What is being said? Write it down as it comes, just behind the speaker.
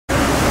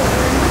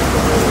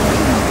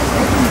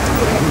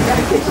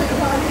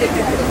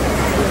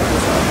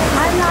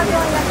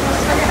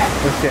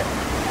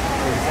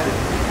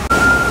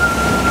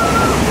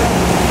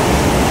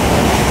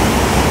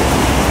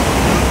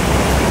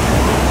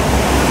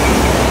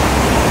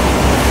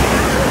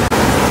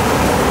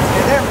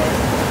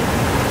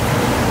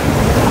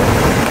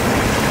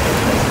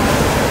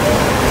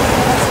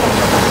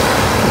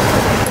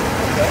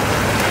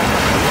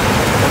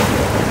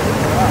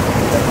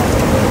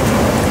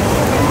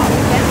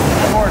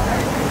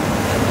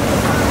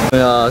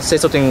Say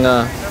something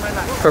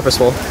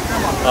purposeful.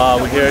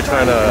 We're here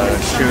trying to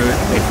shoot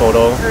a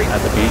photo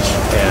at the beach,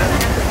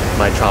 and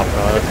my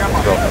chopper is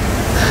broken.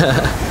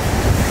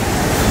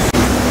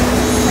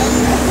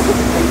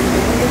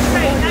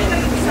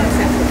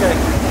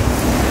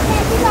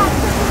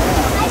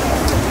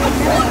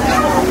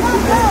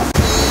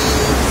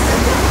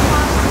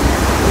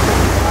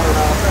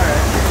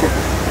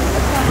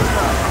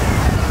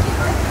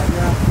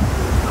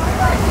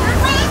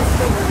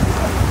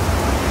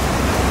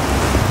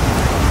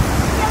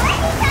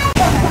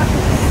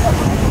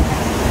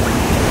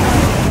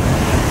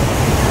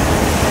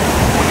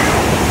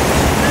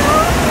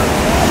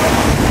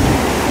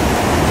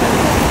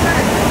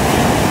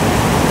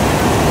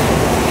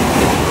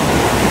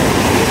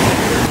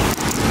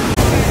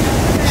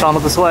 Sean,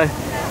 look this way. Ooh,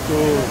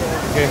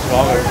 getting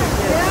smaller.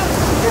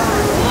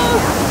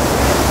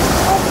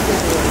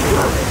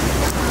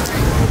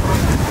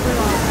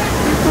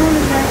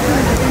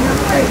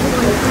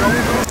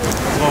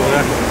 Over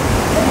there.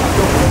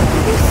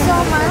 So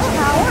much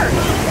power.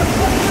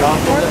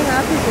 More than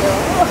happy to.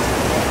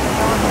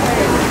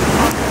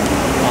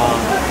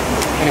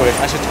 Anyways,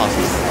 I should toss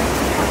this.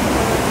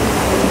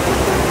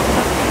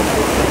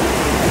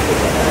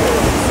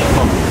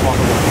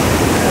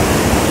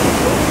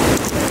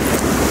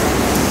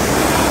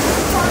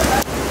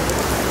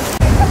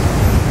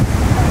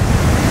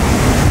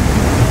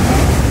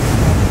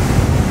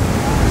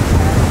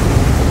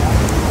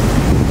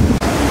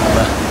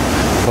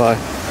 Why?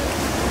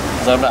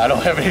 Because I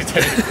don't have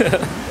anything. The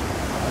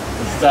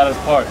status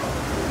part.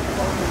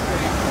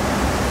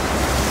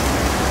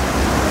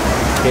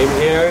 Came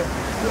here,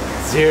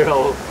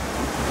 zero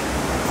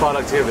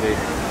productivity.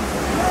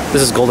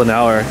 This is golden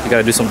hour. You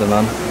gotta do something,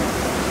 man.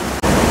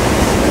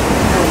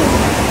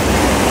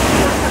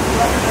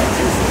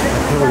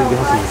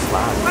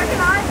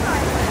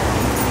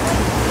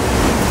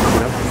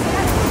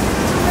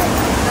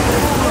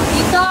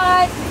 You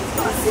got.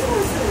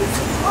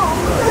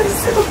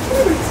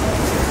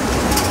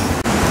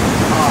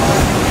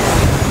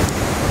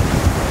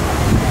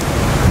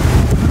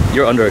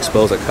 You're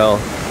underexposed like hell.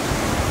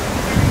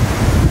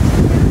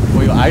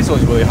 Well, your ISO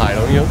is really high,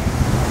 don't you?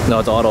 No,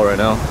 it's auto right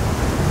now.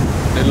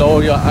 They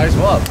lower your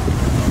ISO up.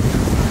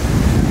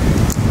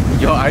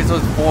 Your ISO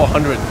is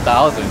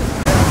 400,000.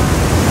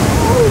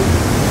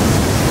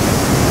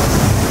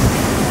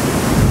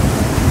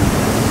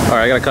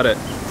 Alright, I gotta cut it.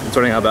 It's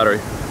running out of battery.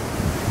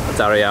 It's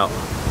already out.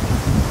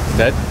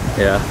 Dead?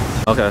 Yeah.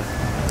 Okay.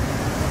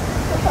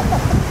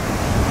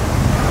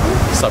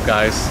 What's up,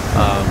 guys?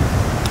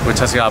 We're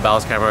testing out a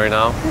balance camera right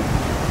now.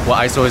 What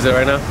ISO is it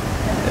right now?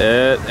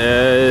 It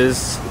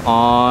is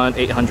on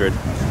 800.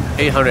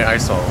 800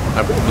 ISO.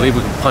 I believe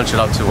we can punch it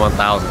up to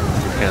 1,000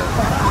 if we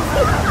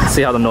can.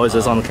 See how the noise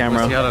is on the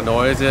camera. See how the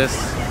noise is.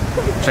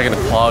 Checking the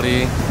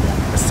quality,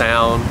 the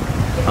sound,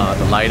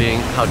 the lighting,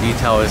 how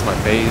detailed is my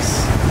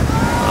face.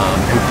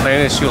 We're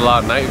planning to shoot a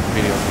lot of night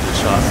videos for this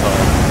shot, so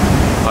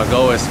our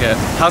goal is to get.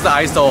 How's the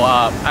ISO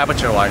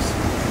aperture wise?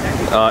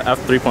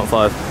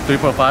 F3.5.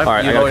 3.5?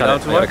 Alright, I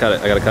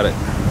gotta cut it.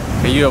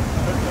 Can you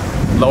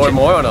lower it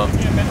more or no?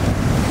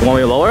 You want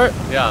me to lower it?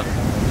 Yeah,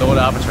 lower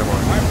the aperture more.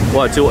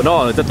 What?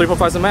 No, the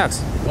 3.5 is the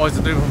max. Oh, it's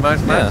the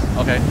 3.5 max?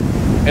 Yeah. Okay.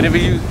 And if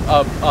you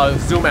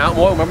zoom out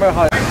more, remember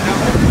how's the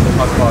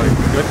quality?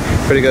 Good?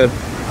 Pretty good.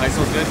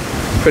 ISO's good?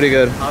 Pretty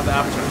good. How's the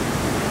aperture?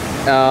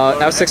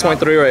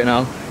 F6.3 right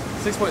now.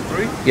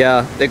 6.3?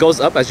 Yeah, it goes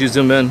up as you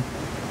zoom in.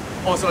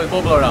 Oh, so it's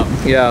full blurred out?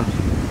 Yeah.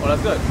 Oh,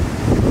 that's good.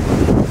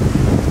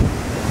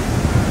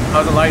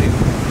 How's the lighting?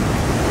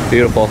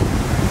 Beautiful.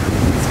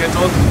 Skin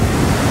tone?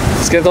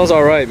 Skin tone's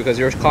alright because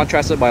you're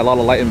contrasted by a lot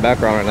of light in the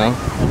background right now.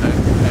 Okay.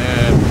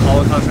 And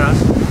color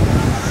contrast?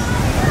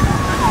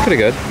 Pretty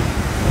good.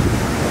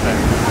 Okay.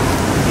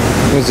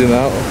 I'm gonna zoom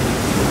out.